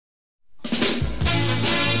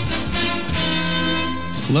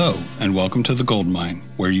Hello, and welcome to The Gold Mine,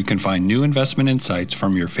 where you can find new investment insights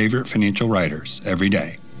from your favorite financial writers every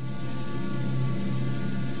day.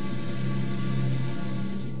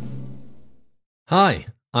 Hi,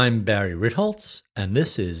 I'm Barry Ritholtz, and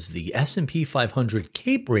this is the S&P 500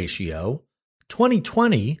 CAPE ratio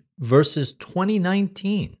 2020 versus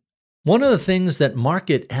 2019. One of the things that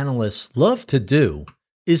market analysts love to do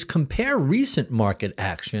is compare recent market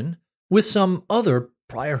action with some other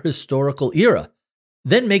prior historical era,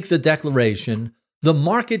 then make the declaration, the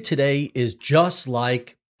market today is just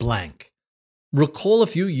like blank. Recall a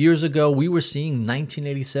few years ago, we were seeing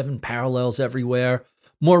 1987 parallels everywhere.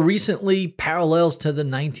 More recently, parallels to the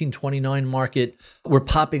 1929 market were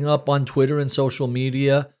popping up on Twitter and social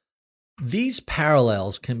media. These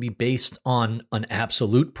parallels can be based on an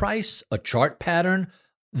absolute price, a chart pattern,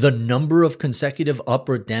 the number of consecutive up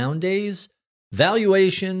or down days,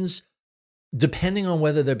 valuations, depending on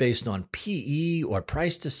whether they're based on PE or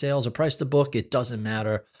price to sales or price to book, it doesn't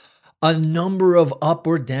matter. A number of up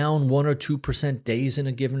or down 1 or 2% days in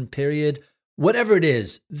a given period. Whatever it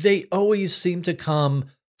is, they always seem to come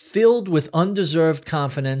filled with undeserved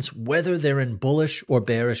confidence, whether they're in bullish or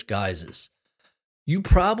bearish guises. You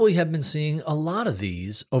probably have been seeing a lot of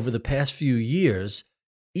these over the past few years,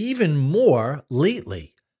 even more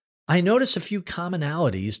lately. I notice a few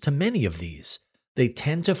commonalities to many of these. They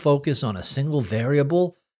tend to focus on a single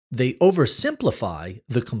variable. They oversimplify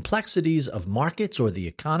the complexities of markets or the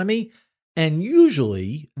economy, and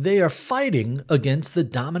usually they are fighting against the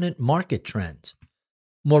dominant market trend.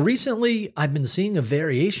 More recently, I've been seeing a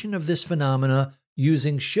variation of this phenomena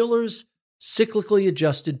using Shiller's cyclically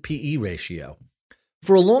adjusted PE ratio.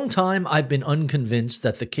 For a long time, I've been unconvinced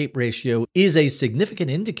that the CAPE ratio is a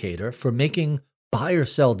significant indicator for making buy or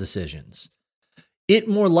sell decisions. It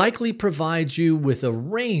more likely provides you with a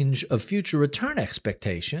range of future return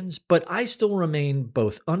expectations, but I still remain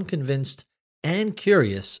both unconvinced and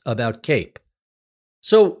curious about CAPE.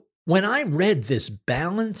 So when I read this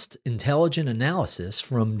balanced, intelligent analysis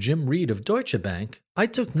from Jim Reed of Deutsche Bank, I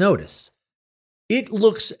took notice. It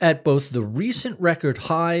looks at both the recent record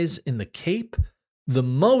highs in the CAPE, the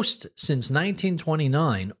most since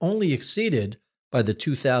 1929, only exceeded by the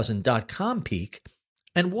 2000 dot-com peak,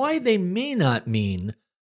 and why they may not mean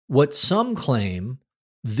what some claim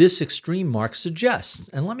this extreme mark suggests.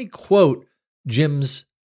 And let me quote Jim's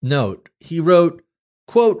note. He wrote,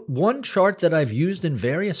 quote, "One chart that I've used in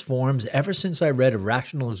various forms ever since I read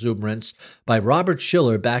Irrational Exuberance by Robert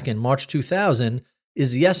Shiller back in March 2000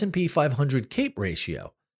 is the S&P 500 CAPE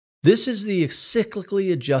ratio. This is the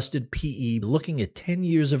cyclically adjusted PE looking at 10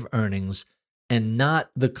 years of earnings and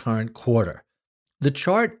not the current quarter. The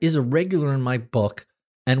chart is a regular in my book,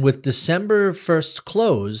 and with December 1st's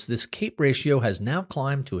close, this CAPE ratio has now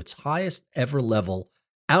climbed to its highest ever level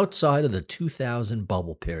outside of the 2000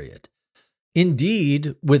 bubble period.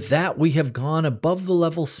 Indeed, with that, we have gone above the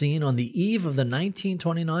level seen on the eve of the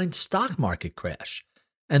 1929 stock market crash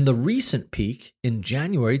and the recent peak in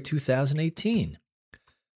January 2018.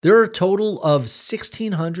 There are a total of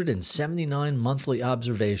 1,679 monthly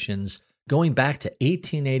observations going back to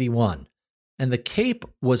 1881, and the CAPE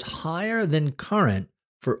was higher than current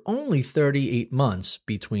for only 38 months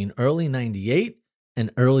between early 98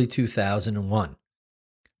 and early 2001.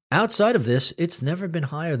 Outside of this, it's never been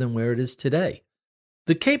higher than where it is today.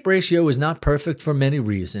 The CAPE ratio is not perfect for many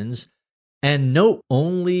reasons, and note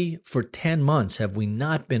only for 10 months have we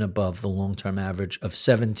not been above the long-term average of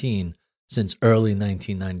 17 since early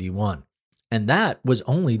 1991, and that was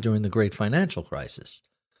only during the Great Financial Crisis.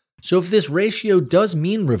 So if this ratio does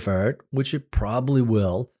mean revert, which it probably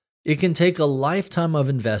will, it can take a lifetime of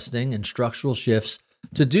investing and structural shifts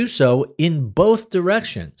to do so in both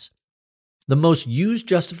directions. The most used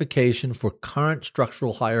justification for current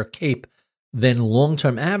structural higher CAPE than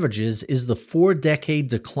long-term averages is the 4-decade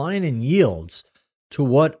decline in yields to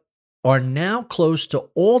what are now close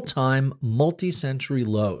to all-time multi-century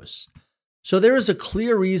lows. So there is a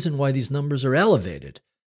clear reason why these numbers are elevated.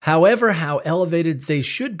 However, how elevated they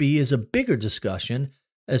should be is a bigger discussion,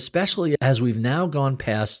 especially as we've now gone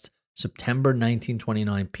past September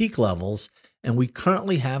 1929 peak levels, and we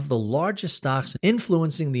currently have the largest stocks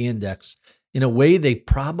influencing the index in a way they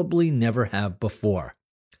probably never have before.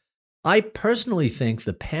 I personally think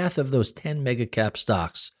the path of those 10 mega-cap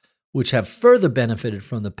stocks, which have further benefited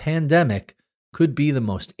from the pandemic, could be the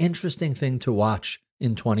most interesting thing to watch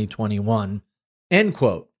in 2021." End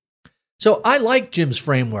quote. So I like Jim's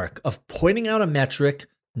framework of pointing out a metric,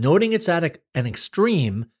 noting it's at an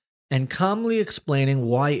extreme, and calmly explaining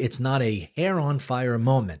why it's not a hair-on-fire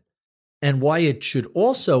moment, and why it should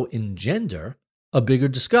also engender a bigger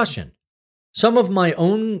discussion. Some of my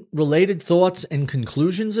own related thoughts and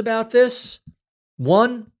conclusions about this.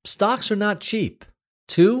 1, stocks are not cheap.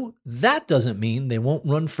 2, that doesn't mean they won't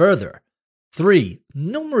run further. 3,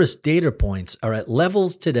 numerous data points are at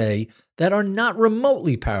levels today that are not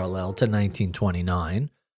remotely parallel to 1929.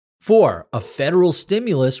 4, a federal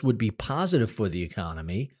stimulus would be positive for the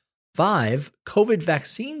economy. 5, COVID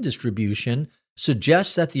vaccine distribution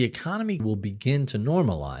suggests that the economy will begin to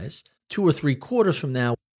normalize 2 or 3 quarters from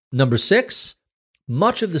now. Number 6,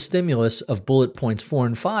 much of the stimulus of bullet points 4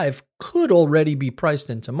 and 5 could already be priced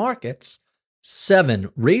into markets. 7,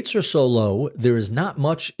 rates are so low, there is not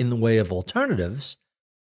much in the way of alternatives.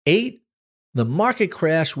 8, the market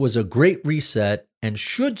crash was a great reset and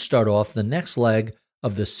should start off the next leg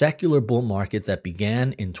of the secular bull market that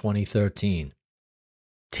began in 2013.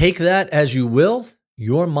 Take that as you will,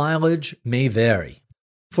 your mileage may vary.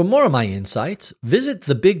 For more of my insights, visit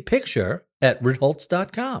the big picture at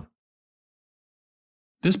ritholtz.com.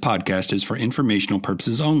 This podcast is for informational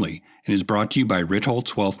purposes only and is brought to you by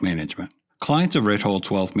Ritholtz Wealth Management. Clients of Ritholtz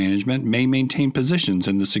Wealth Management may maintain positions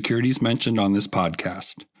in the securities mentioned on this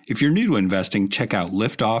podcast. If you're new to investing, check out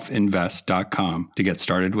liftoffinvest.com to get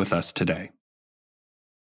started with us today.